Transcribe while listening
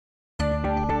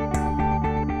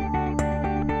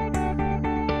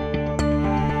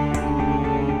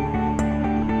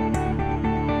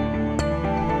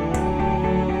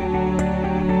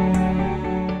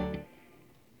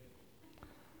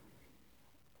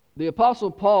The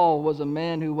Apostle Paul was a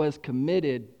man who was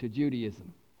committed to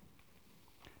Judaism.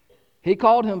 He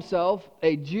called himself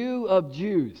a Jew of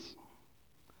Jews.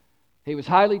 He was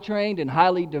highly trained and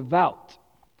highly devout.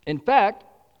 In fact,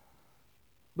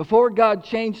 before God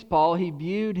changed Paul, he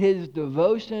viewed his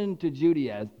devotion to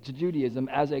Judaism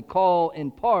as a call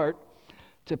in part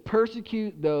to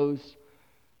persecute those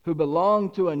who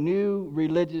belonged to a new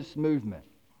religious movement.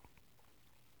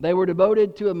 They were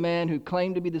devoted to a man who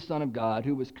claimed to be the Son of God,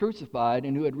 who was crucified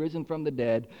and who had risen from the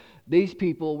dead. These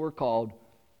people were called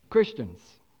Christians.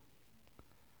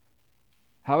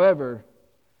 However,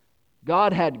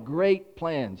 God had great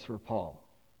plans for Paul.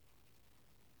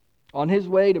 On his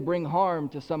way to bring harm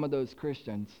to some of those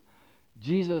Christians,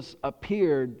 Jesus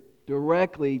appeared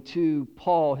directly to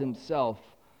Paul himself.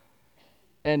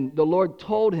 And the Lord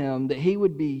told him that he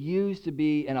would be used to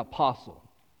be an apostle,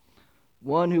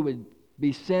 one who would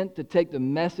be sent to take the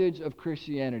message of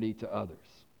Christianity to others.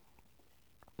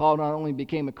 Paul not only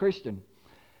became a Christian,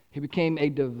 he became a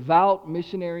devout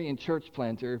missionary and church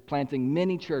planter, planting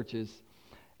many churches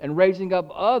and raising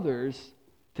up others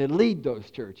to lead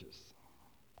those churches.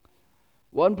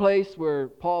 One place where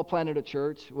Paul planted a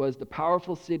church was the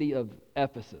powerful city of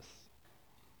Ephesus.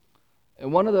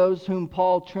 And one of those whom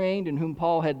Paul trained and whom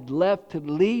Paul had left to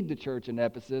lead the church in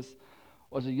Ephesus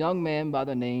was a young man by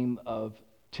the name of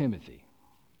Timothy.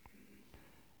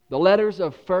 The letters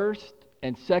of 1st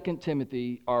and 2nd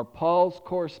Timothy are Paul's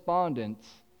correspondence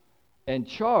and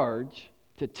charge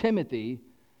to Timothy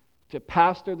to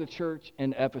pastor the church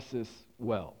in Ephesus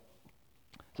well.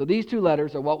 So these two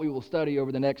letters are what we will study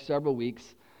over the next several weeks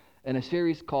in a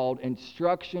series called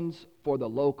Instructions for the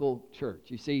Local Church.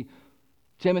 You see,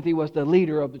 Timothy was the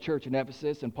leader of the church in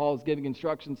Ephesus, and Paul is giving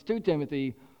instructions to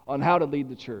Timothy on how to lead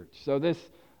the church. So this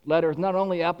letter is not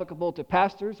only applicable to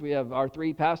pastors, we have our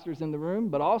 3 pastors in the room,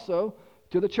 but also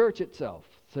to the church itself.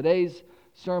 Today's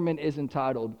sermon is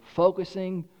entitled,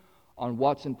 Focusing on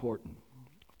What's Important.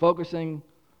 Focusing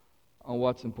on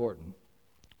what's important.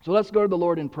 So let's go to the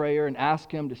Lord in prayer and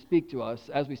ask Him to speak to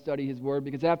us as we study His Word,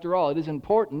 because after all, it is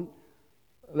important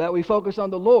that we focus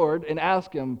on the Lord and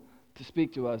ask Him to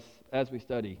speak to us as we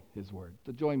study His Word.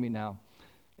 So join me now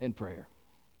in prayer.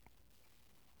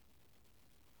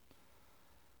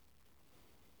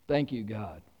 Thank you,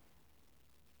 God,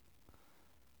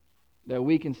 that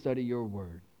we can study your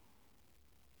Word.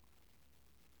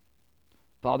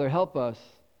 Father, help us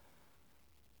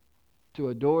to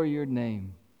adore your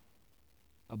name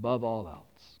above all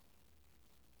else.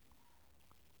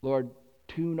 Lord,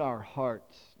 tune our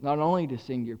hearts not only to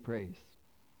sing your praise,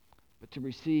 but to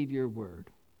receive your word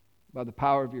by the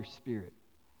power of your Spirit.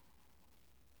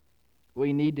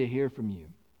 We need to hear from you.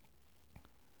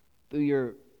 Through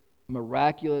your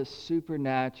miraculous,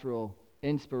 supernatural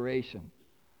inspiration,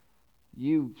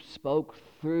 you spoke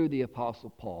through the Apostle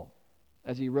Paul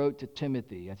as he wrote to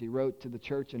Timothy, as he wrote to the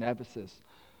church in Ephesus.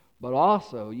 But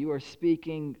also, you are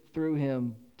speaking through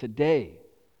him today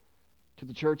to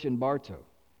the church in Bartow.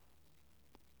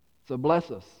 So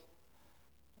bless us,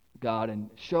 God,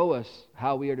 and show us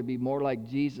how we are to be more like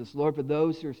Jesus. Lord, for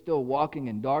those who are still walking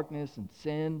in darkness and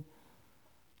sin,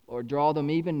 Lord, draw them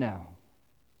even now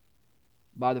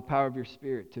by the power of your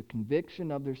Spirit to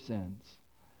conviction of their sins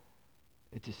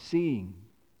and to seeing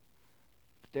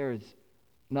that there is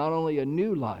not only a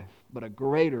new life, but a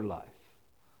greater life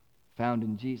found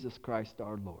in Jesus Christ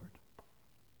our Lord,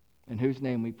 in whose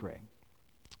name we pray.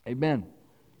 Amen.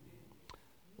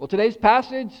 Well, today's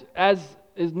passage, as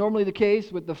is normally the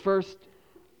case with the first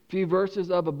few verses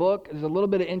of a book, there's a little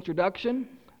bit of introduction.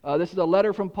 This is a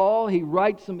letter from Paul. He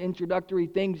writes some introductory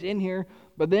things in here,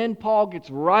 but then Paul gets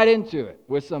right into it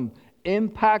with some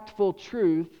impactful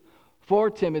truth for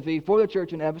Timothy, for the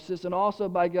church in Ephesus, and also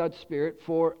by God's Spirit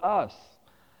for us.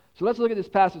 So let's look at this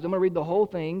passage. I'm going to read the whole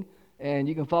thing, and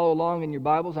you can follow along in your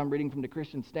Bibles. I'm reading from the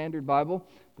Christian Standard Bible,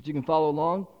 but you can follow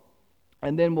along,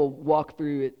 and then we'll walk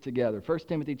through it together. 1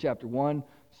 Timothy chapter 1,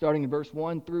 starting in verse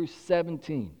 1 through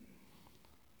 17.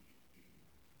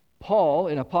 Paul,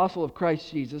 an apostle of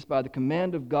Christ Jesus, by the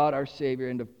command of God our Savior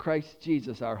and of Christ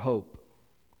Jesus our hope,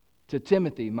 to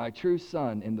Timothy, my true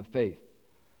son in the faith,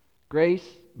 grace,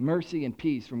 mercy, and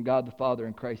peace from God the Father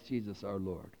and Christ Jesus our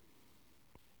Lord.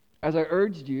 As I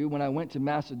urged you when I went to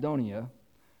Macedonia,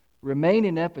 remain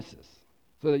in Ephesus,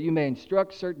 so that you may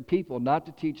instruct certain people not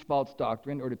to teach false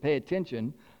doctrine or to pay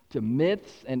attention to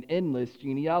myths and endless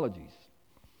genealogies.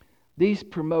 These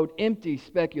promote empty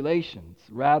speculations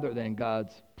rather than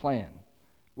God's plan,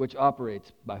 which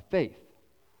operates by faith.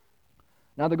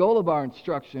 Now, the goal of our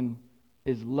instruction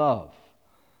is love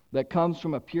that comes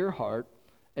from a pure heart,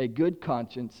 a good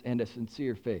conscience, and a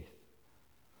sincere faith.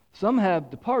 Some have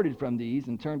departed from these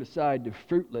and turned aside to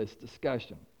fruitless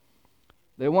discussion.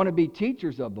 They want to be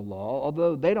teachers of the law,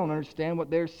 although they don't understand what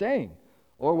they're saying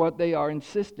or what they are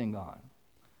insisting on.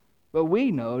 But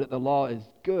we know that the law is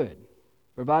good,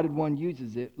 provided one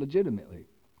uses it legitimately.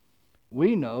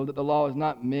 We know that the law is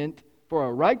not meant for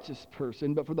a righteous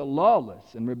person, but for the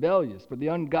lawless and rebellious, for the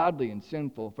ungodly and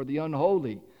sinful, for the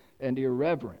unholy and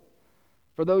irreverent,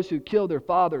 for those who kill their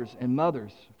fathers and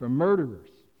mothers, for murderers,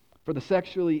 for the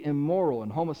sexually immoral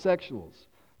and homosexuals,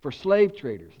 for slave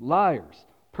traders, liars,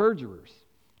 perjurers,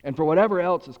 and for whatever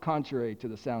else is contrary to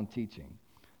the sound teaching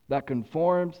that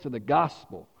conforms to the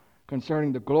gospel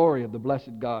concerning the glory of the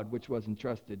blessed God which was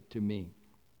entrusted to me.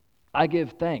 I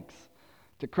give thanks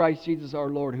to Christ Jesus our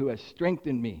Lord, who has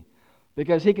strengthened me,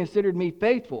 because he considered me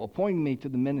faithful, appointing me to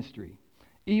the ministry,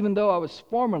 even though I was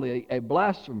formerly a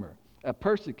blasphemer, a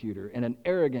persecutor, and an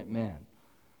arrogant man.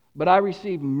 But I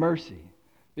received mercy,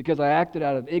 because I acted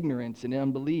out of ignorance and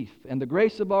unbelief, and the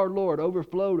grace of our Lord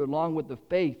overflowed along with the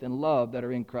faith and love that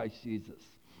are in Christ Jesus.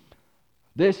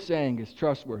 This saying is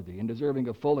trustworthy and deserving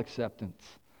of full acceptance.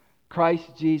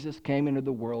 Christ Jesus came into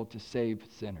the world to save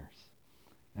sinners,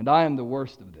 and I am the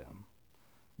worst of them.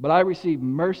 But I received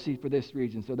mercy for this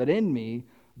reason, so that in me,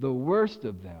 the worst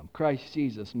of them, Christ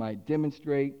Jesus might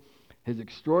demonstrate his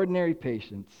extraordinary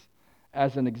patience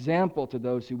as an example to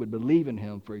those who would believe in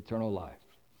him for eternal life.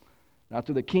 Now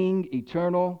to the King,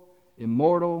 eternal,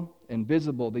 immortal,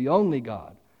 invisible, the only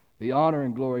God, the honor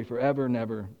and glory forever and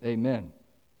ever. Amen.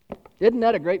 Isn't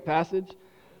that a great passage?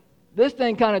 This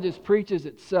thing kind of just preaches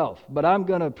itself, but I'm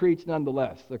going to preach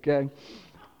nonetheless, okay?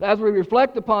 As we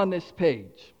reflect upon this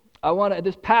passage, I want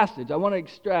to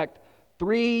extract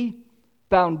 3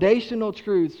 foundational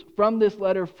truths from this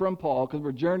letter from Paul, because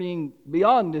we're journeying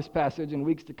beyond this passage in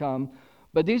weeks to come.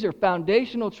 But these are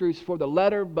foundational truths for the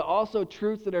letter, but also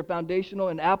truths that are foundational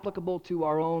and applicable to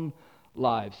our own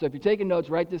lives. So if you're taking notes,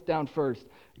 write this down first.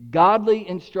 Godly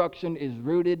instruction is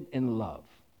rooted in love.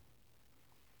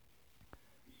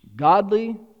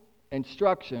 Godly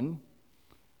instruction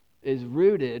is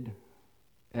rooted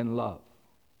in love.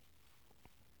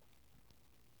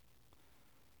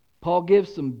 Paul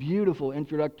gives some beautiful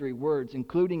introductory words,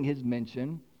 including his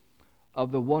mention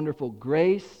of the wonderful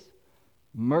grace,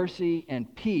 mercy,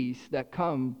 and peace that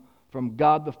come from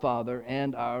God the Father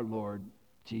and our Lord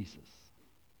Jesus.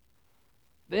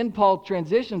 Then Paul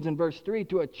transitions in verse 3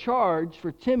 to a charge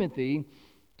for Timothy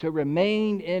to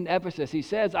remain in Ephesus. He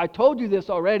says, I told you this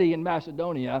already in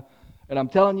Macedonia, and I'm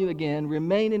telling you again,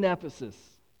 remain in Ephesus.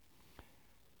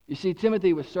 You see,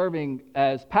 Timothy was serving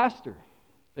as pastor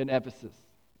in Ephesus.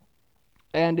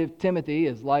 And if Timothy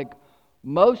is like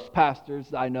most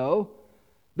pastors I know,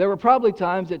 there were probably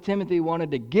times that Timothy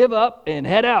wanted to give up and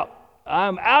head out.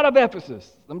 I'm out of Ephesus.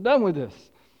 I'm done with this.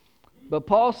 But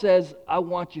Paul says, I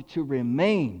want you to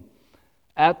remain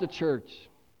at the church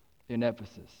in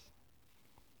Ephesus.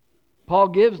 Paul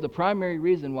gives the primary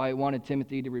reason why he wanted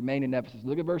Timothy to remain in Ephesus.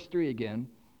 Look at verse 3 again.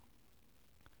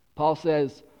 Paul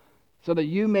says, so that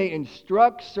you may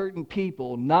instruct certain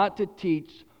people not to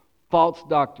teach false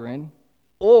doctrine,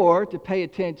 or to pay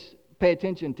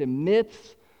attention to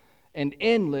myths and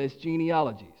endless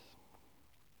genealogies.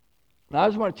 Now, I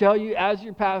just want to tell you, as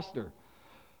your pastor,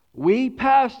 we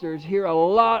pastors hear a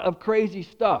lot of crazy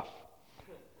stuff.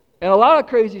 And a lot of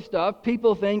crazy stuff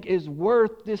people think is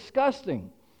worth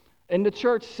discussing in the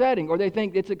church setting, or they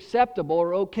think it's acceptable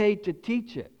or okay to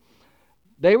teach it.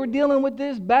 They were dealing with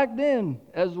this back then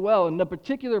as well. And the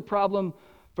particular problem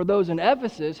for those in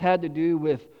Ephesus had to do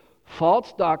with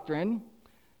false doctrine,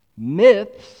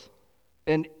 myths,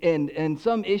 and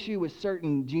some issue with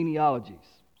certain genealogies.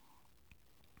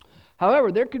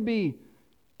 However, there could be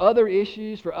other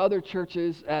issues for other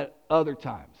churches at other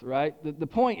times, right? The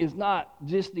point is not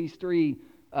just these 3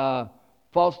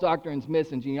 false doctrines,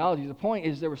 myths, and genealogies. The point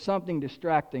is there was something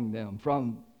distracting them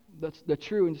from the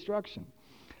true instruction.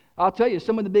 I'll tell you,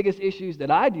 some of the biggest issues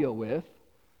that I deal with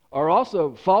are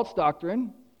also false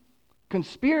doctrine,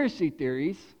 conspiracy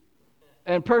theories,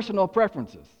 and personal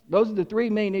preferences. Those are the 3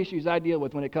 main issues I deal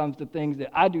with when it comes to things that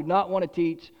I do not want to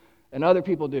teach and other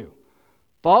people do.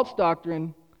 False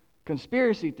doctrine,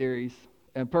 conspiracy theories,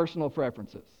 and personal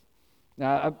preferences.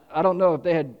 Now, I don't know if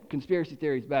they had conspiracy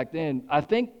theories back then. I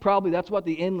think probably that's what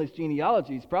the endless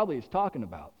genealogies probably is talking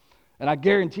about. And I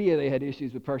guarantee you they had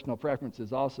issues with personal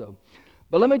preferences also.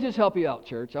 But let me just help you out,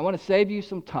 church. I want to save you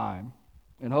some time,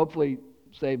 and hopefully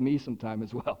save me some time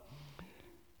as well.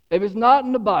 If it's not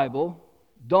in the Bible,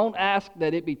 don't ask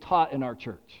that it be taught in our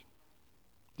church.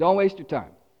 Don't waste your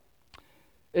time.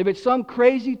 If it's some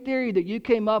crazy theory that you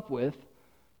came up with,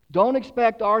 don't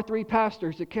expect our 3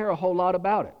 pastors to care a whole lot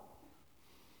about it.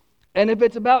 And if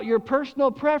it's about your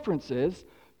personal preferences,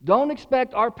 don't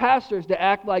expect our pastors to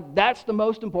act like that's the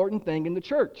most important thing in the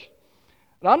church.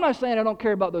 And I'm not saying I don't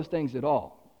care about those things at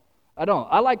all. I don't.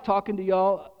 I like talking to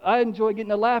y'all. I enjoy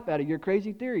getting a laugh out of your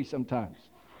crazy theories sometimes.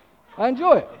 I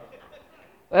enjoy it.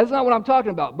 That's not what I'm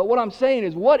talking about. But what I'm saying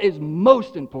is, what is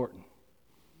most important?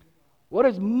 What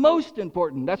is most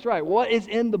important? That's right. What is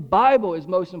in the Bible is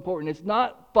most important. It's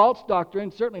not false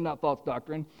doctrine, certainly not false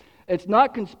doctrine. It's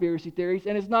not conspiracy theories,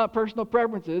 and it's not personal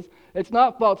preferences. It's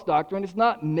not false doctrine. It's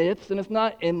not myths, and it's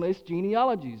not endless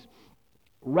genealogies.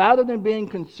 Rather than being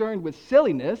concerned with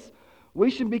silliness, we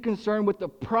should be concerned with the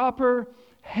proper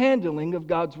handling of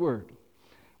God's Word.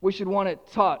 We should want it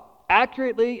taught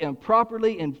accurately and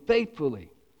properly and faithfully.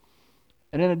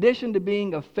 And in addition to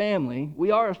being a family,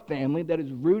 we are a family that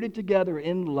is rooted together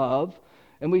in love,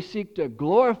 and we seek to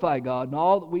glorify God in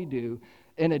all that we do.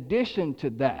 In addition to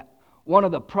that, one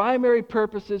of the primary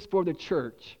purposes for the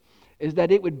church is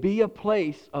that it would be a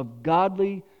place of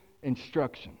godly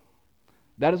instruction.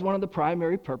 That is one of the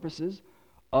primary purposes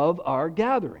of our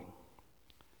gathering.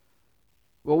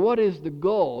 Well, what is the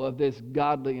goal of this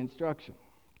godly instruction?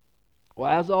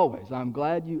 Well, as always, I'm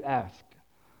glad you asked.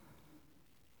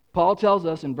 Paul tells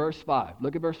us in verse 5,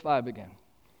 look at verse 5 again.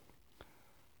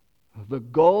 The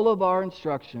goal of our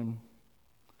instruction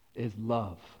is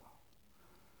love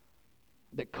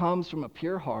that comes from a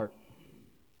pure heart,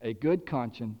 a good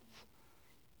conscience,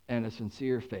 and a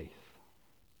sincere faith.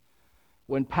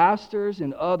 When pastors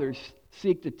and others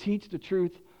seek to teach the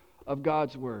truth of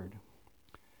God's Word,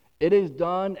 it is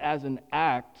done as an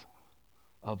act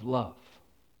of love.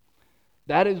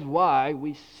 That is why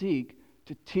we seek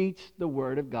to teach the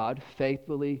Word of God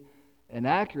faithfully and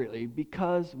accurately,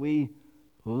 because we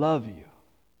love you.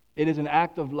 It is an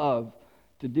act of love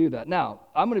to do that. Now,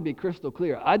 I'm going to be crystal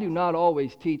clear. I do not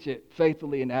always teach it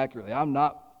faithfully and accurately. I'm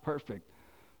not perfect.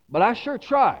 But I sure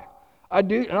try. I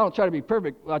do, and I don't try to be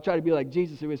perfect. I try to be like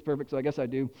Jesus, who is perfect, so I guess I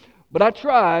do. But I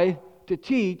try to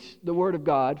teach the Word of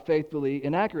God faithfully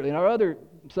and accurately. And our other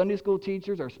Sunday school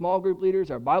teachers, our small group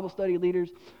leaders, our Bible study leaders,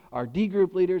 our D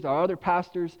group leaders, our other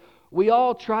pastors, we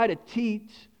all try to teach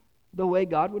the way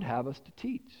God would have us to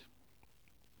teach.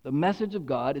 The message of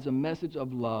God is a message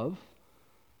of love,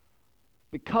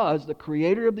 because the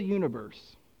Creator of the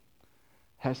universe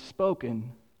has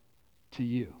spoken to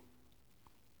you.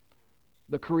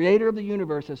 The Creator of the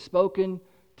universe has spoken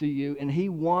to you, and He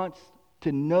wants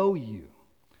to know you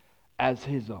as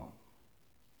His own.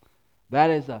 That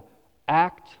is an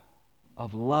act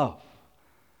of love.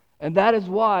 And that is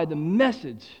why the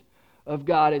message of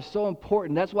God is so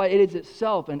important. That's why it is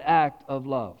itself an act of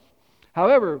love.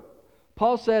 However,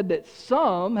 Paul said that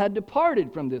some had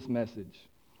departed from this message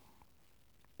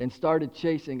and started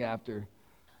chasing after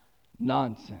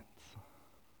nonsense.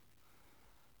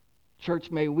 Church,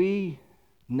 may we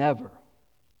never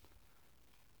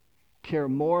care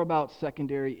more about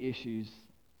secondary issues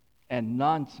and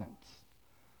nonsense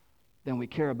than we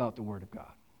care about the Word of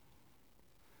God.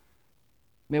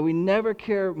 May we never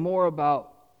care more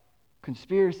about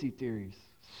conspiracy theories,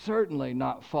 certainly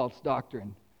not false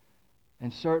doctrine,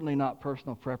 and certainly not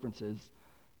personal preferences,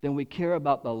 than we care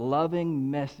about the loving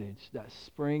message that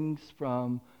springs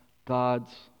from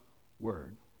God's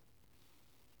Word.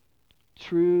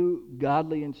 True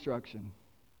godly instruction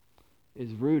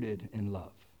is rooted in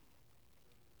love.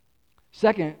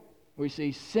 Second, we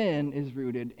see sin is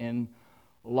rooted in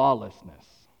lawlessness.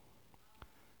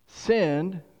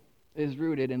 Sin is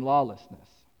rooted in lawlessness.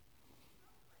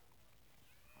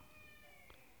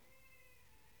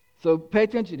 So pay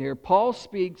attention here. Paul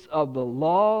speaks of the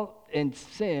law and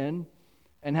sin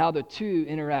and how the two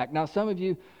interact. Now, some of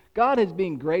you, God is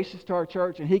being gracious to our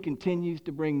church, and He continues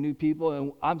to bring new people,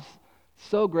 and I'm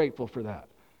so grateful for that.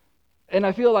 And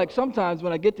I feel like sometimes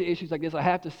when I get to issues like this, I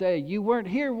have to say, you weren't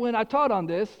here when I taught on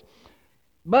this,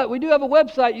 but we do have a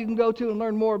website you can go to and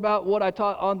learn more about what I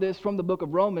taught on this from the book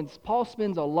of Romans. Paul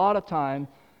spends a lot of time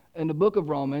in the book of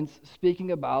Romans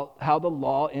speaking about how the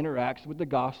law interacts with the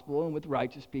gospel and with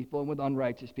righteous people and with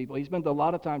unrighteous people. He spends a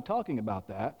lot of time talking about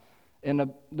that in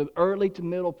the early to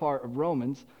middle part of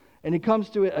Romans. And he comes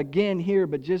to it again here,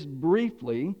 but just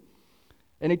briefly.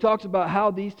 And he talks about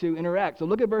how these two interact. So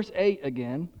look at verse 8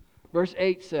 again. Verse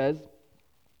 8 says,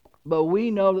 "But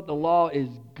we know that the law is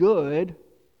good,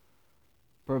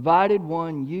 provided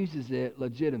one uses it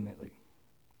legitimately."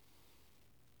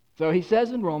 So he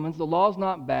says in Romans, the law is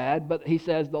not bad, but he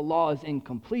says the law is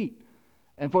incomplete.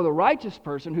 And for the righteous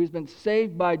person who's been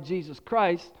saved by Jesus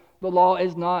Christ, the law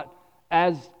is not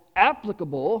as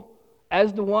applicable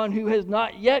as the one who has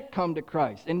not yet come to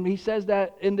Christ. And he says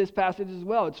that in this passage as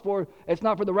well. It's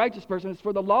not for the righteous person, it's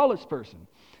for the lawless person.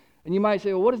 And you might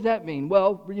say, well, what does that mean?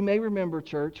 Well, you may remember,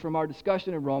 church, from our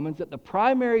discussion in Romans, that the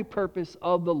primary purpose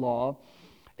of the law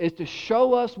is to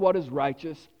show us what is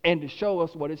righteous and to show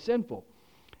us what is sinful.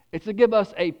 It's to give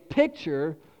us a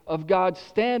picture of God's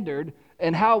standard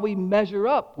and how we measure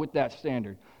up with that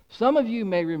standard. Some of you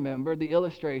may remember the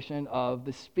illustration of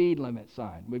the speed limit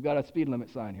sign. We've got a speed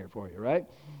limit sign here for you, right?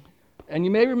 And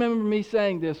you may remember me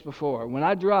saying this before. When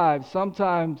I drive,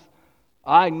 sometimes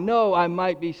I know I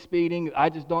might be speeding. I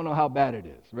just don't know how bad it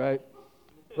is, right?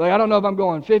 Like, I don't know if I'm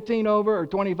going 15 over or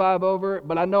 25 over,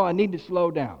 but I know I need to slow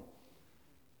down.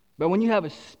 But when you have a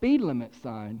speed limit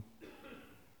sign,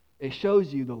 it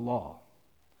shows you the law.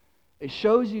 It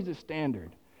shows you the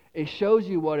standard. It shows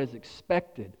you what is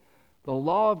expected. The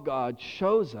law of God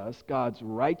shows us God's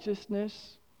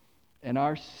righteousness and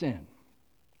our sin.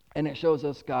 And it shows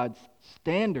us God's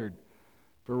standard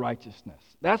for righteousness.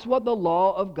 That's what the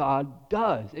law of God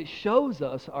does. It shows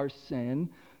us our sin,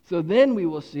 so then we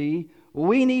will see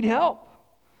we need help.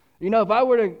 You know, if I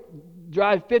were to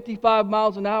drive 55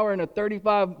 miles an hour in a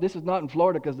 35, this is not in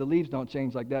Florida because the leaves don't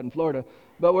change like that in Florida,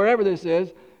 but wherever this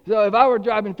is, so if I were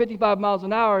driving 55 miles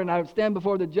an hour and I would stand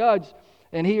before the judge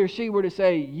and he or she were to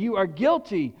say, you are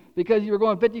guilty because you were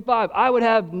going 55, I would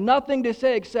have nothing to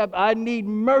say except I need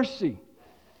mercy.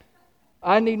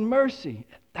 I need mercy.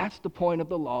 That's the point of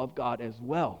the law of God as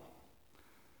well,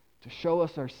 to show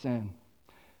us our sin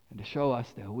and to show us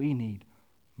that we need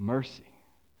mercy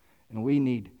and we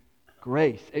need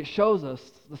grace. It shows us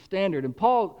the standard. And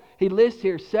Paul, he lists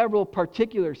here several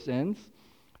particular sins.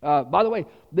 By the way,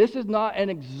 this is not an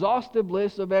exhaustive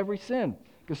list of every sin,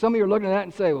 because some of you are looking at that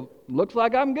and say, well, looks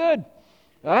like I'm good.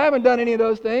 I haven't done any of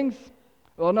those things.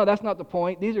 Well, no, that's not the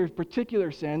point. These are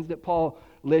particular sins that Paul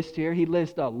lists here. He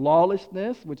lists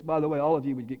lawlessness, which, by the way, all of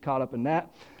you would get caught up in that.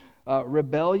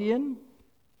 Rebellion,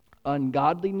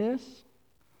 ungodliness,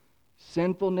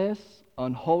 sinfulness,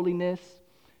 unholiness,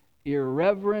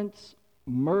 irreverence,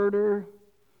 murder,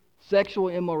 sexual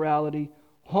immorality,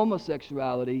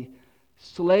 homosexuality,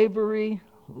 slavery,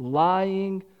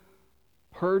 lying,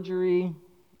 perjury,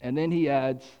 and then he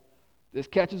adds, this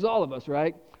catches all of us,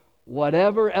 right?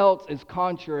 Whatever else is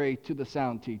contrary to the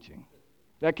sound teaching.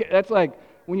 That's like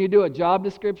when you do a job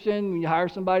description, when you hire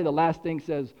somebody, the last thing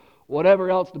says, whatever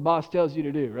else the boss tells you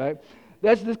to do, right?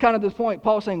 That's just kind of this point.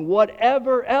 Paul's saying,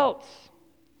 whatever else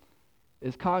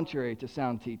is contrary to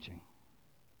sound teaching.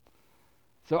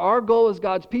 So our goal as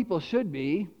God's people should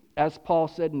be, as Paul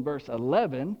said in verse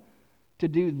 11, to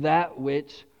do that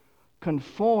which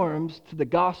conforms to the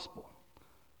gospel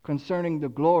concerning the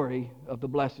glory of the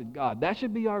blessed God. That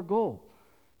should be our goal,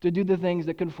 to do the things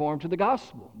that conform to the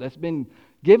gospel that's been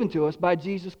given to us by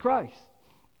Jesus Christ.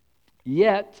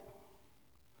 Yet,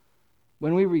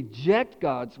 when we reject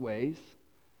God's ways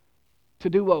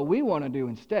to do what we want to do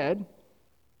instead,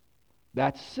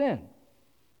 that's sin.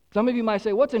 Some of you might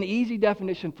say, what's an easy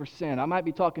definition for sin? I might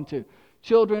be talking to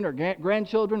children or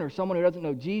grandchildren or someone who doesn't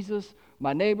know Jesus,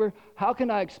 my neighbor. How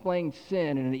can I explain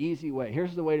sin in an easy way?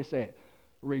 Here's the way to say it.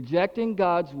 Rejecting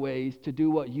God's ways to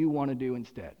do what you want to do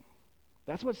instead.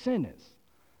 That's what sin is.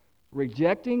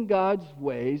 Rejecting God's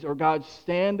ways or God's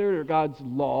standard or God's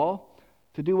law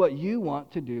to do what you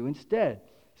want to do instead.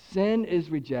 Sin is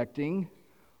rejecting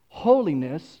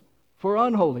holiness for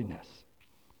unholiness.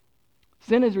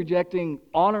 Sin is rejecting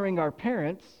honoring our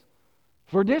parents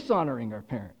for dishonoring our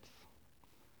parents.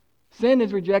 Sin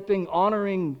is rejecting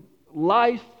honoring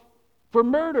life for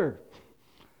murder.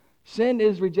 Sin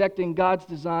is rejecting God's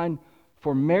design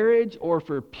for marriage or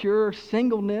for pure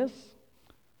singleness,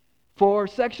 for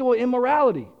sexual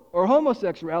immorality or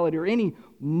homosexuality or any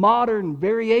modern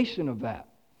variation of that.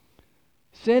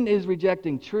 Sin is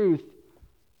rejecting truth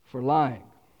for lying.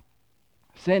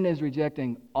 Sin is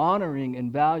rejecting honoring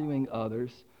and valuing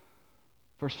others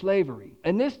for slavery.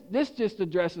 And this just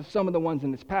addresses some of the ones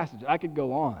in this passage. I could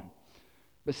go on.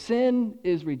 But sin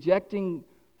is rejecting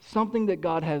something that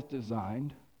God has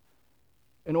designed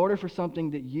in order for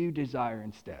something that you desire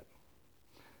instead.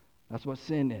 That's what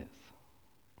sin is.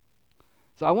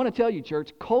 So I want to tell you,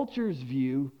 church, culture's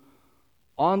view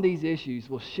on these issues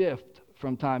will shift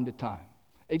from time to time.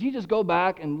 If you just go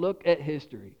back and look at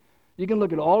history, you can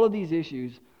look at all of these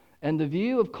issues, and the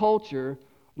view of culture,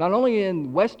 not only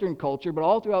in Western culture, but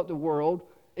all throughout the world,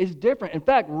 is different. In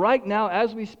fact, right now,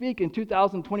 as we speak in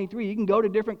 2023, you can go to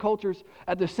different cultures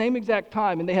at the same exact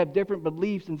time, and they have different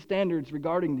beliefs and standards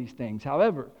regarding these things.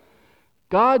 However,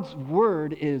 God's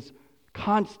word is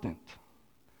constant.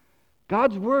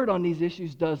 God's word on these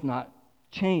issues does not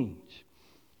change.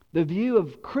 The view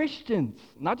of Christians,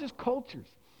 not just cultures,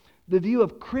 the view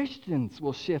of Christians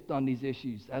will shift on these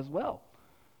issues as well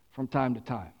from time to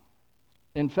time.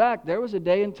 In fact, there was a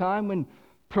day and time when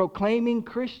proclaiming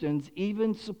Christians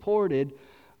even supported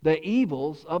the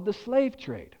evils of the slave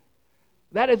trade.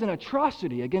 That is an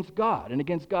atrocity against God and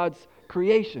against God's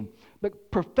creation.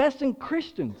 But professing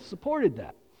Christians supported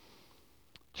that.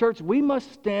 Church, we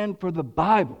must stand for the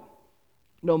Bible,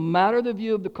 no matter the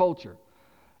view of the culture,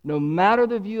 no matter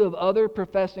the view of other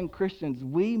professing Christians.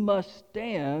 We must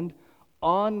stand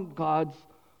on God's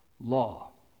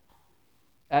law.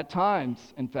 At times,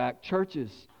 in fact,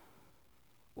 churches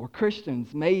or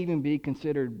Christians may even be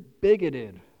considered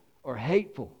bigoted or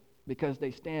hateful because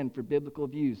they stand for biblical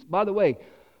views. By the way,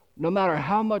 no matter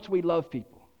how much we love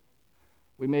people,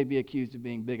 we may be accused of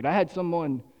being bigoted. I had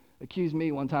someone accuse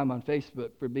me one time on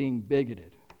Facebook for being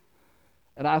bigoted.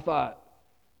 And I thought,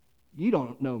 you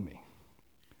don't know me.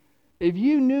 If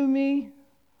you knew me,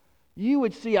 you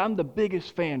would see I'm the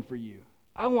biggest fan for you.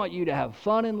 I want you to have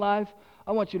fun in life.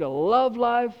 I want you to love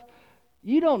life.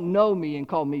 You don't know me and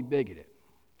call me bigoted.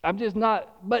 I'm just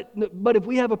not, but if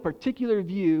we have a particular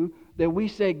view that we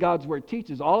say God's Word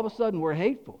teaches, all of a sudden we're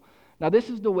hateful. Now this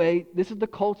is the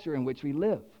culture in which we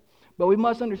live. But we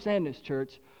must understand this,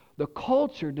 church. The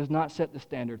culture does not set the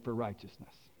standard for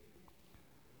righteousness.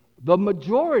 The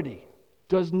majority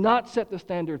does not set the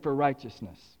standard for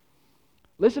righteousness.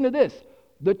 Listen to this.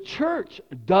 The church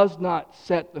does not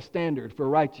set the standard for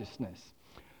righteousness.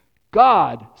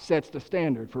 God sets the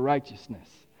standard for righteousness.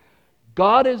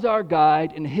 God is our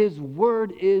guide, and His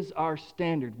Word is our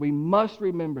standard. We must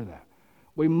remember that.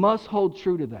 We must hold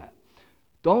true to that.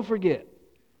 Don't forget,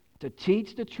 to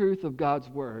teach the truth of God's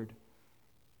Word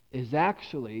is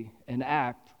actually an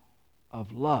act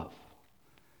of love.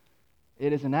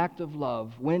 It is an act of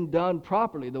love when done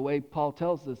properly, the way Paul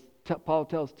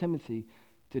tells Timothy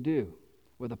to do,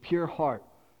 with a pure heart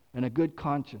and a good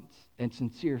conscience and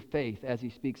sincere faith, as he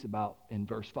speaks about in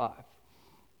verse 5.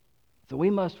 So we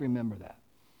must remember that.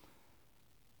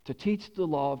 To teach the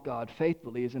law of God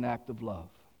faithfully is an act of love.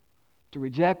 To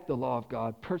reject the law of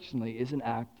God personally is an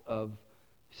act of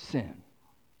sin.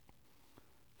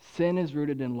 Sin is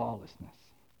rooted in lawlessness,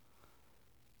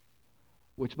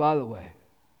 which, by the way,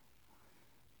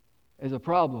 is a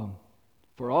problem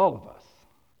for all of us,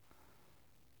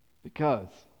 because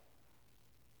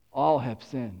all have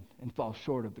sinned and fall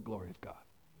short of the glory of God.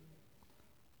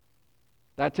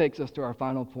 That takes us to our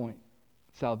final point.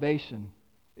 Salvation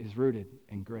is rooted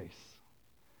in grace.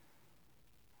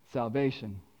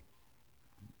 Salvation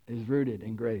is rooted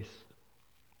in grace.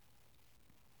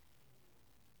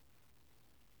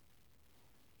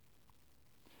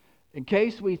 In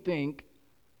case we think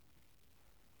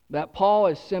that Paul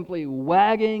is simply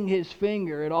wagging his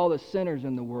finger at all the sinners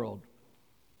in the world,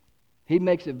 he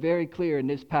makes it very clear in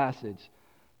this passage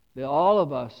that all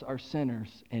of us are sinners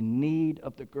in need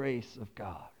of the grace of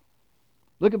God.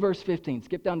 Look at verse 15.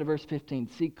 Skip down to verse 15.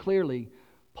 See clearly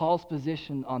Paul's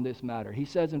position on this matter. He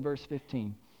says in verse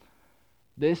 15,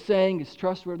 "This saying is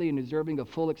trustworthy and deserving of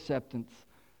full acceptance.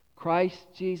 Christ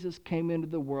Jesus came into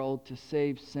the world to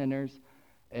save sinners,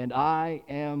 and I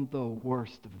am the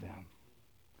worst of them."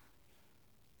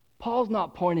 Paul's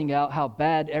not pointing out how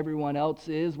bad everyone else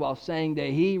is while saying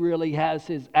that he really has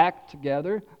his act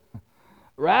together.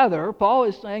 Rather, Paul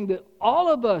is saying that all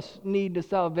of us need the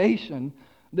salvation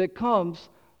that comes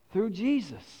through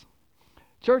Jesus.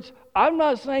 Church, I'm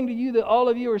not saying to you that all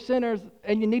of you are sinners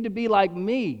and you need to be like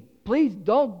me. Please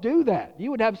don't do that.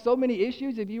 You would have so many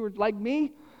issues if you were like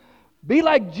me. Be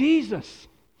like Jesus.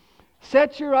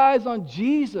 Set your eyes on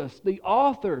Jesus, the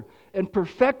author and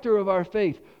perfecter of our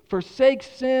faith. Forsake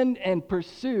sin and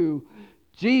pursue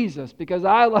Jesus, because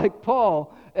I, like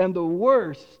Paul, am the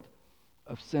worst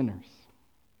of sinners.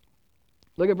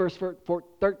 Look at verse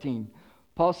 13.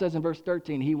 Paul says in verse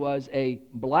 13, he was a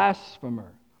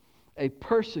blasphemer, a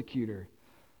persecutor,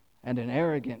 and an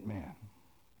arrogant man.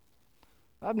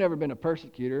 I've never been a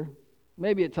persecutor.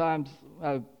 Maybe at times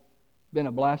I've been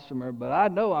a blasphemer, but I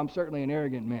know I'm certainly an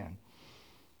arrogant man.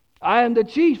 I am the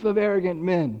chief of arrogant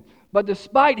men. But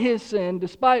despite his sin,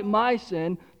 despite my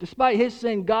sin, despite his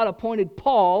sin, God appointed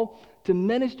Paul to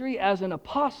ministry as an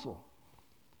apostle.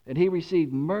 And he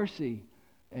received mercy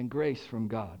and grace from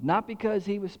God. Not because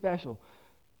he was special,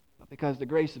 but because the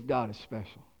grace of God is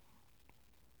special.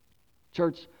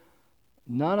 Church,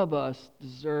 none of us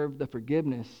deserve the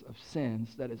forgiveness of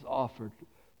sins that is offered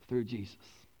through Jesus.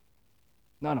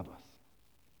 None of us.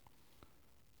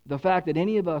 The fact that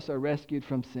any of us are rescued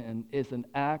from sin is an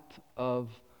act of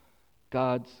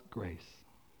God's grace.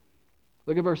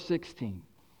 Look at verse 16.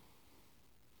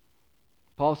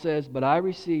 Paul says, "But I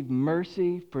received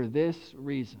mercy for this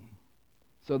reason,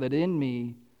 so that in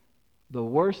me, the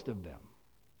worst of them,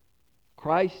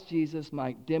 Christ Jesus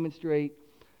might demonstrate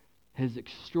his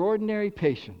extraordinary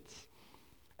patience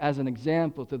as an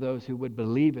example to those who would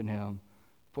believe in him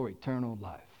for eternal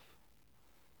life.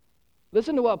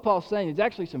 Listen to what Paul's saying. There's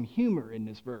actually some humor in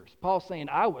this verse. Paul's saying,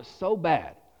 I was so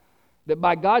bad that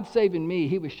by God saving me,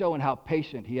 he was showing how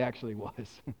patient he actually was.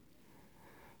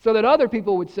 So that other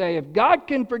people would say, if God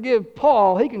can forgive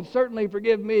Paul, he can certainly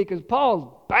forgive me because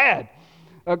Paul's bad.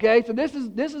 Okay, so this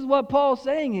is what Paul's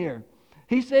saying here.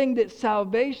 He's saying that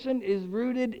salvation is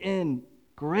rooted in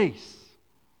grace.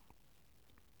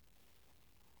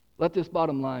 Let this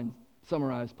bottom line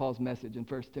summarize Paul's message in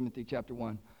 1 Timothy chapter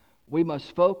 1. We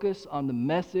must focus on the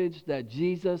message that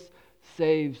Jesus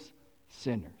saves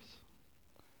sinners.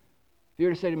 If you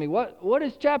were to say to me, what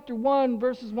is chapter 1,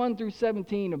 verses 1 through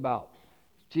 17 about?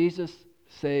 Jesus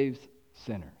saves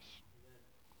sinners.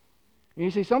 And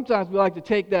you see, sometimes we like to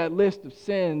take that list of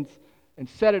sins and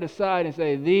set it aside and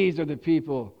say, these are the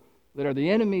people that are the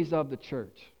enemies of the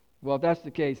church. Well, if that's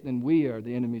the case, then we are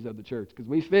the enemies of the church because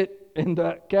we fit in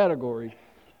that category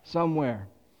somewhere.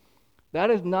 That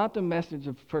is not the message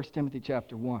of 1 Timothy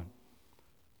chapter 1.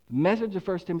 The message of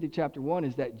 1 Timothy chapter 1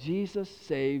 is that Jesus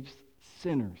saves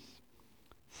sinners.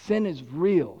 Sin is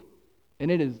real, and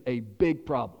it is a big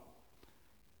problem.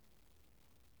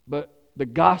 But the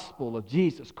gospel of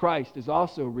Jesus Christ is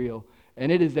also real,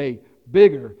 and it is a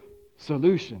bigger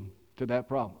solution to that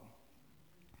problem.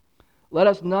 Let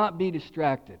us not be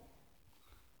distracted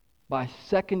by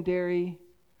secondary,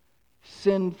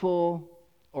 sinful,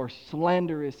 or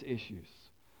slanderous issues.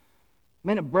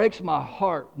 Man, it breaks my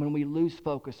heart when we lose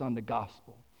focus on the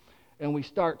gospel and we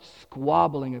start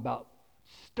squabbling about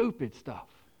stupid stuff.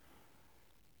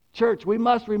 Church, we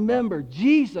must remember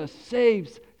Jesus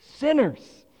saves sinners.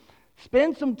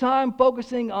 Spend some time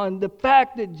focusing on the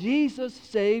fact that Jesus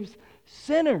saves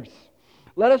sinners.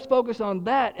 Let us focus on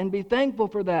that and be thankful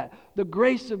for that. The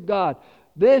grace of God.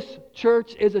 This,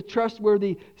 church, is a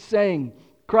trustworthy saying.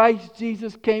 Christ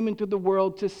Jesus came into the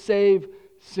world to save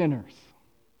sinners.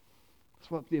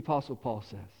 That's what the Apostle Paul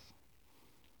says.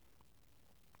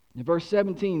 And verse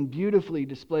 17 beautifully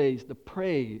displays the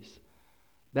praise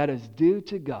that is due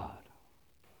to God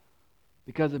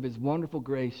because of his wonderful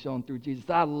grace shown through Jesus.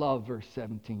 I love verse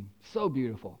 17. So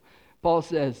beautiful. Paul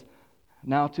says,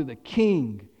 now to the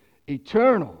King,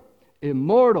 eternal,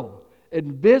 immortal,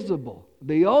 invisible,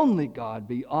 the only God,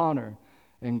 be honor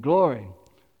and glory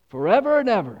forever and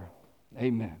ever.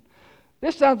 Amen.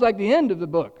 This sounds like the end of the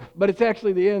book, but it's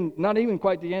actually the end, not even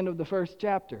quite the end of the first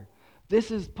chapter.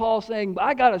 This is Paul saying,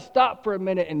 I got to stop for a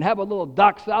minute and have a little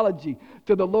doxology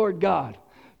to the Lord God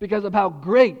because of how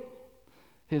great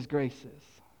his grace is.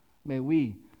 May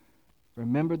we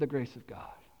remember the grace of God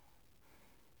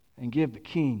and give the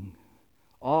King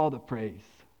all the praise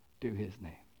due his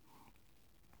name.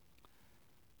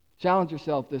 Challenge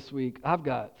yourself this week. I've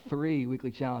got 3 weekly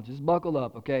challenges. Buckle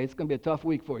up, okay? It's going to be a tough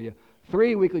week for you.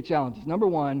 3 weekly challenges. Number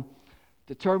 1,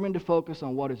 determine to focus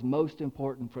on what is most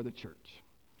important for the church.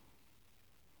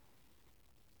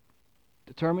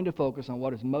 Determine to focus on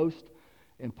what is most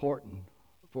important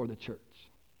for the church.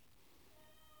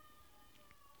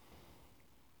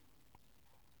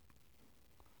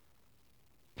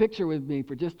 Picture with me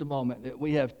for just a moment that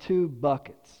we have 2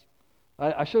 buckets.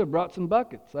 I should have brought some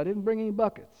buckets. I didn't bring any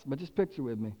buckets, but just picture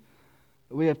with me.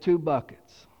 We have 2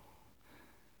 buckets.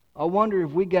 I wonder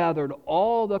if we gathered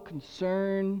all the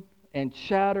concern and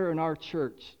chatter in our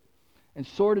church and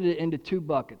sorted it into 2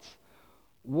 buckets.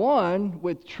 One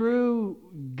with true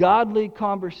godly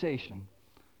conversation,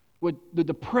 with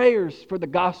the prayers for the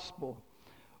gospel,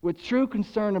 with true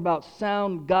concern about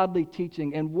sound godly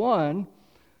teaching, and one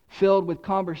filled with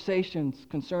conversations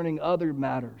concerning other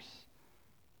matters,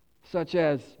 such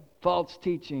as false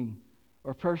teaching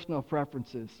or personal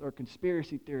preferences or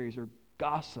conspiracy theories or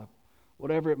gossip,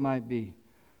 whatever it might be.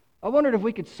 I wondered if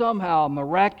we could somehow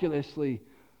miraculously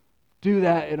do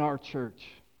that in our church.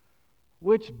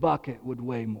 Which bucket would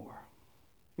weigh more?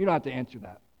 You don't have to answer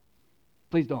that.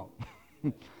 Please don't.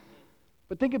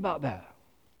 But think about that.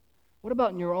 What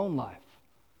about in your own life?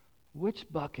 Which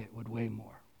bucket would weigh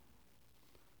more?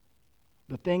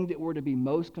 The thing that we're to be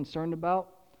most concerned about,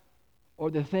 or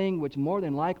the thing which more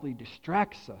than likely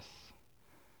distracts us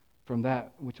from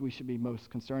that which we should be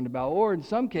most concerned about, or in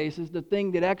some cases, the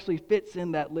thing that actually fits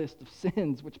in that list of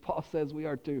sins which Paul says we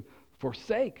are to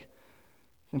forsake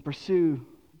and pursue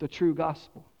the true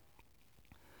gospel.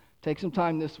 Take some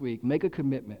time this week, make a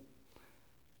commitment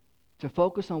to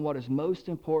focus on what is most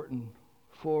important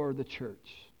for the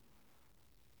church.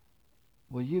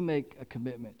 Will you make a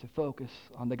commitment to focus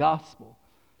on the gospel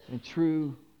and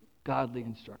true godly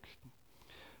instruction?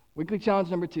 Weekly challenge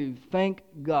number 2, thank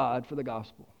God for the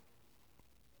gospel.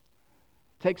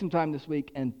 Take some time this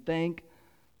week and thank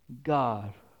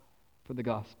God for the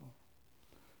gospel.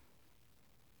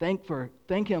 Thank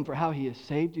Him for how He has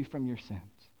saved you from your sins.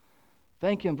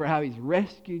 Thank Him for how He's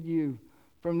rescued you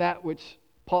from that which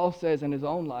Paul says in his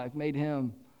own life made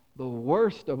him the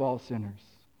worst of all sinners.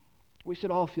 We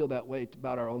should all feel that way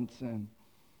about our own sin.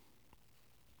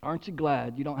 Aren't you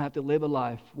glad you don't have to live a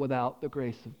life without the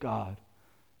grace of God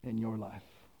in your life?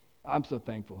 I'm so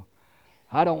thankful.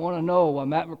 I don't want to know what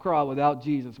Matt McCraw without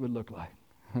Jesus would look like.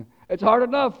 It's hard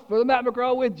enough for the Matt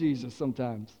McCraw with Jesus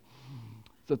sometimes.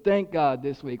 So thank God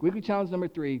this week. Weekly challenge number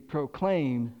 3,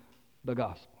 proclaim the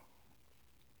gospel.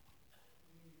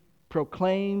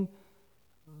 Proclaim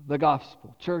the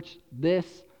gospel. Church, this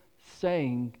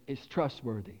saying is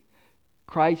trustworthy.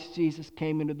 Christ Jesus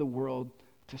came into the world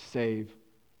to save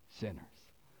sinners.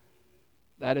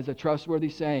 That is a trustworthy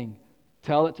saying.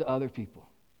 Tell it to other people.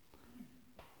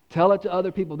 Tell it to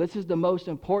other people. This is the most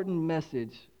important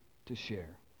message to share.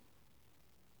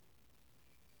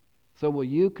 So will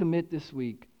you commit this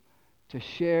week to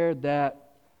share that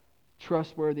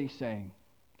trustworthy saying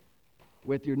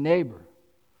with your neighbor,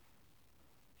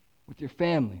 with your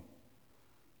family,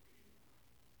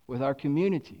 with our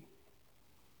community,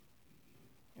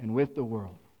 and with the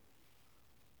world?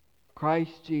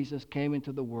 Christ Jesus came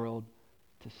into the world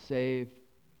to save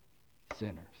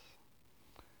sinners.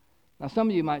 Now, some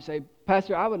of you might say,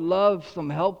 Pastor, I would love some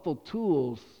helpful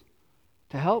tools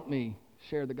to help me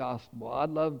share the gospel. I'd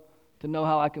love to know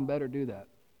how I can better do that.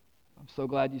 I'm so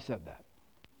glad you said that.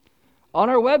 On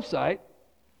our website,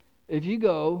 if you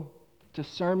go to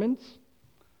sermons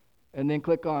and then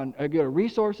click on, or go to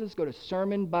resources, go to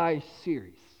sermon by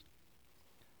series,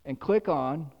 and click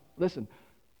on, listen,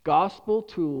 gospel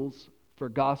tools for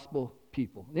gospel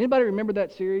people. Anybody remember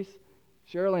that series?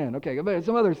 Cheryl Ann. Okay,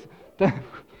 some others.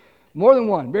 More than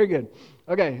one. Very good.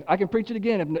 Okay, I can preach it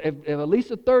again. If at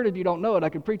least a third of you don't know it, I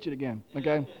can preach it again.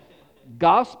 Okay?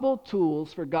 Gospel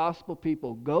tools for gospel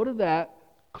people. Go to that.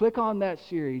 Click on that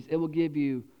series. It will give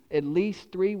you at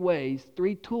least 3 ways,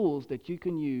 3 tools that you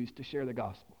can use to share the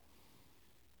gospel.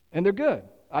 And they're good.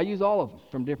 I use all of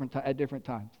them at different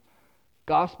times.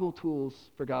 Gospel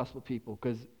tools for gospel people.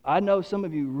 Because I know some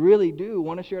of you really do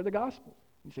want to share the gospel.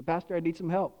 You say, Pastor, I need some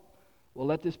help. Well,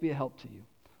 let this be a help to you.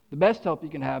 The best help you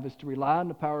can have is to rely on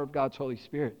the power of God's Holy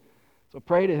Spirit. So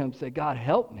pray to Him. Say, God,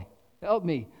 help me. Help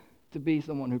me to be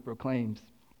someone who proclaims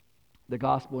the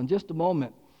gospel. In just a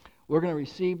moment, we're going to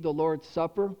receive the Lord's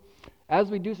Supper. As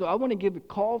we do so, I want to give a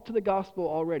call to the gospel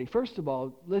already. First of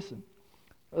all, listen.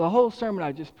 The whole sermon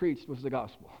I just preached was the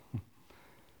gospel.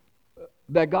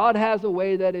 That God has a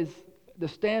way that is the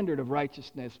standard of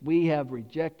righteousness. We have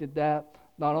rejected that,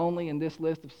 not only in this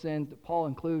list of sins that Paul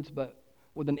includes, but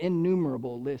with an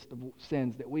innumerable list of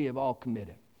sins that we have all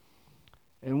committed.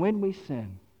 And when we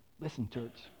sin, listen,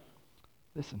 church,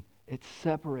 listen, it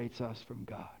separates us from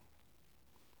God.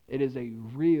 It is a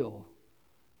real,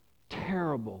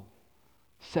 terrible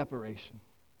separation.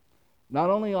 Not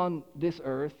only on this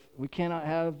earth, we cannot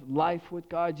have life with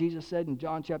God. Jesus said in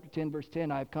John chapter 10, verse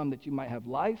 10, I have come that you might have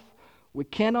life. We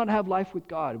cannot have life with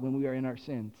God when we are in our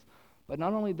sins. But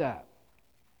not only that,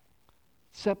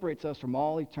 it separates us from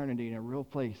all eternity in a real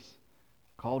place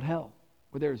called hell,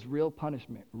 where there is real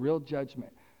punishment, real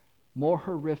judgment, more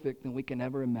horrific than we can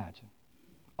ever imagine.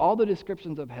 All the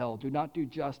descriptions of hell do not do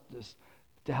justice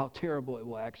to how terrible it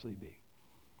will actually be.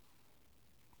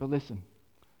 But listen,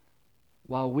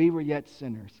 while we were yet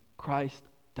sinners, Christ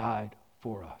died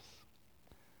for us.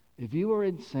 If you are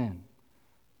in sin,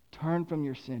 turn from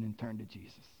your sin and turn to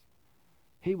Jesus.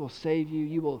 He will save you.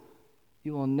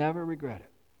 You will never regret it.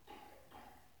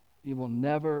 You will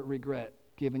never regret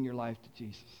giving your life to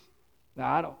Jesus.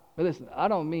 Now, I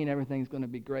don't mean everything's going to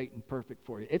be great and perfect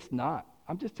for you. It's not.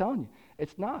 I'm just telling you,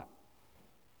 it's not.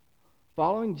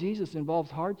 Following Jesus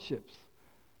involves hardships.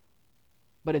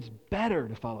 But it's better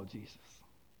to follow Jesus.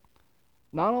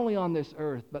 Not only on this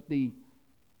earth, but the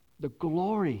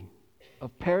glory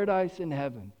of paradise in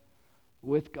heaven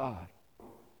with God.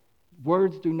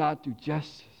 Words do not do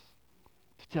justice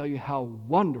to tell you how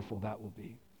wonderful that will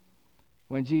be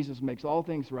when Jesus makes all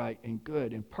things right and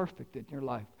good and perfect in your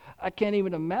life. I can't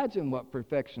even imagine what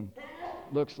perfection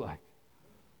looks like.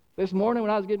 This morning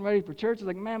when I was getting ready for church, I was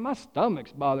like, man, my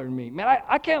stomach's bothering me. Man,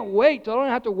 I can't wait till I don't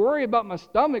have to worry about my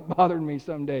stomach bothering me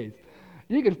some days.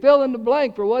 You can fill in the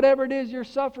blank for whatever it is you're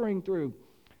suffering through.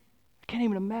 I can't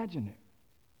even imagine it.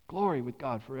 Glory with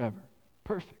God forever.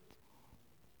 Perfect.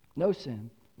 No sin,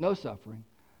 no suffering,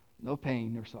 no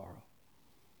pain or sorrow.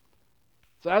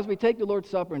 So as we take the Lord's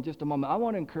Supper in just a moment, I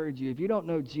want to encourage you, if you don't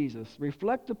know Jesus,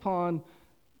 reflect upon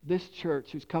this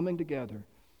church who's coming together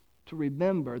to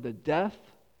remember the death,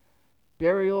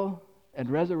 burial, and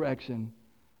resurrection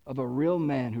of a real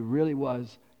man who really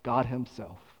was God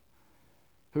himself,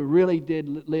 who really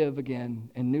did live again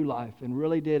in new life and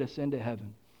really did ascend to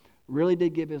heaven, really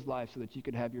did give his life so that you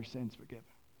could have your sins forgiven.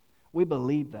 We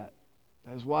believe that.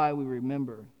 That is why we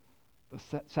remember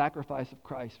the sacrifice of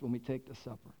Christ when we take the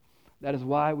supper. That is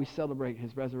why we celebrate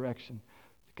his resurrection,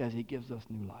 because he gives us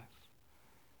new life.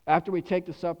 After we take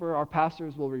the supper, our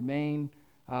pastors will remain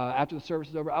after the service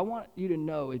is over. I want you to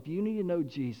know, if you need to know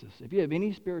Jesus, if you have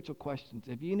any spiritual questions,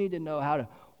 if you need to know how to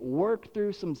work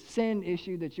through some sin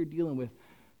issue that you're dealing with,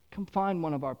 come find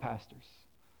one of our pastors.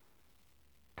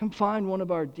 Come find one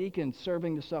of our deacons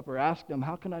serving the supper. Ask them,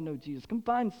 how can I know Jesus? Come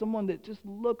find someone that just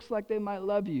looks like they might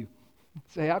love you.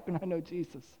 Say, how can I know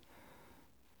Jesus?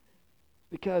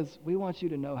 Because we want you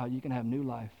to know how you can have new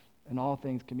life and all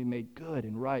things can be made good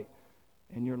and right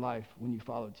in your life when you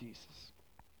follow Jesus.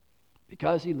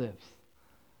 Because he lives,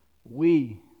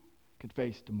 we can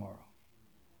face tomorrow.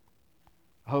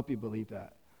 I hope you believe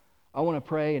that. I want to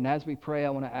pray, and as we pray, I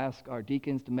want to ask our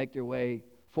deacons to make their way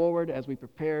forward as we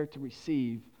prepare to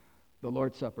receive the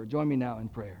Lord's Supper. Join me now in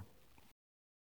prayer.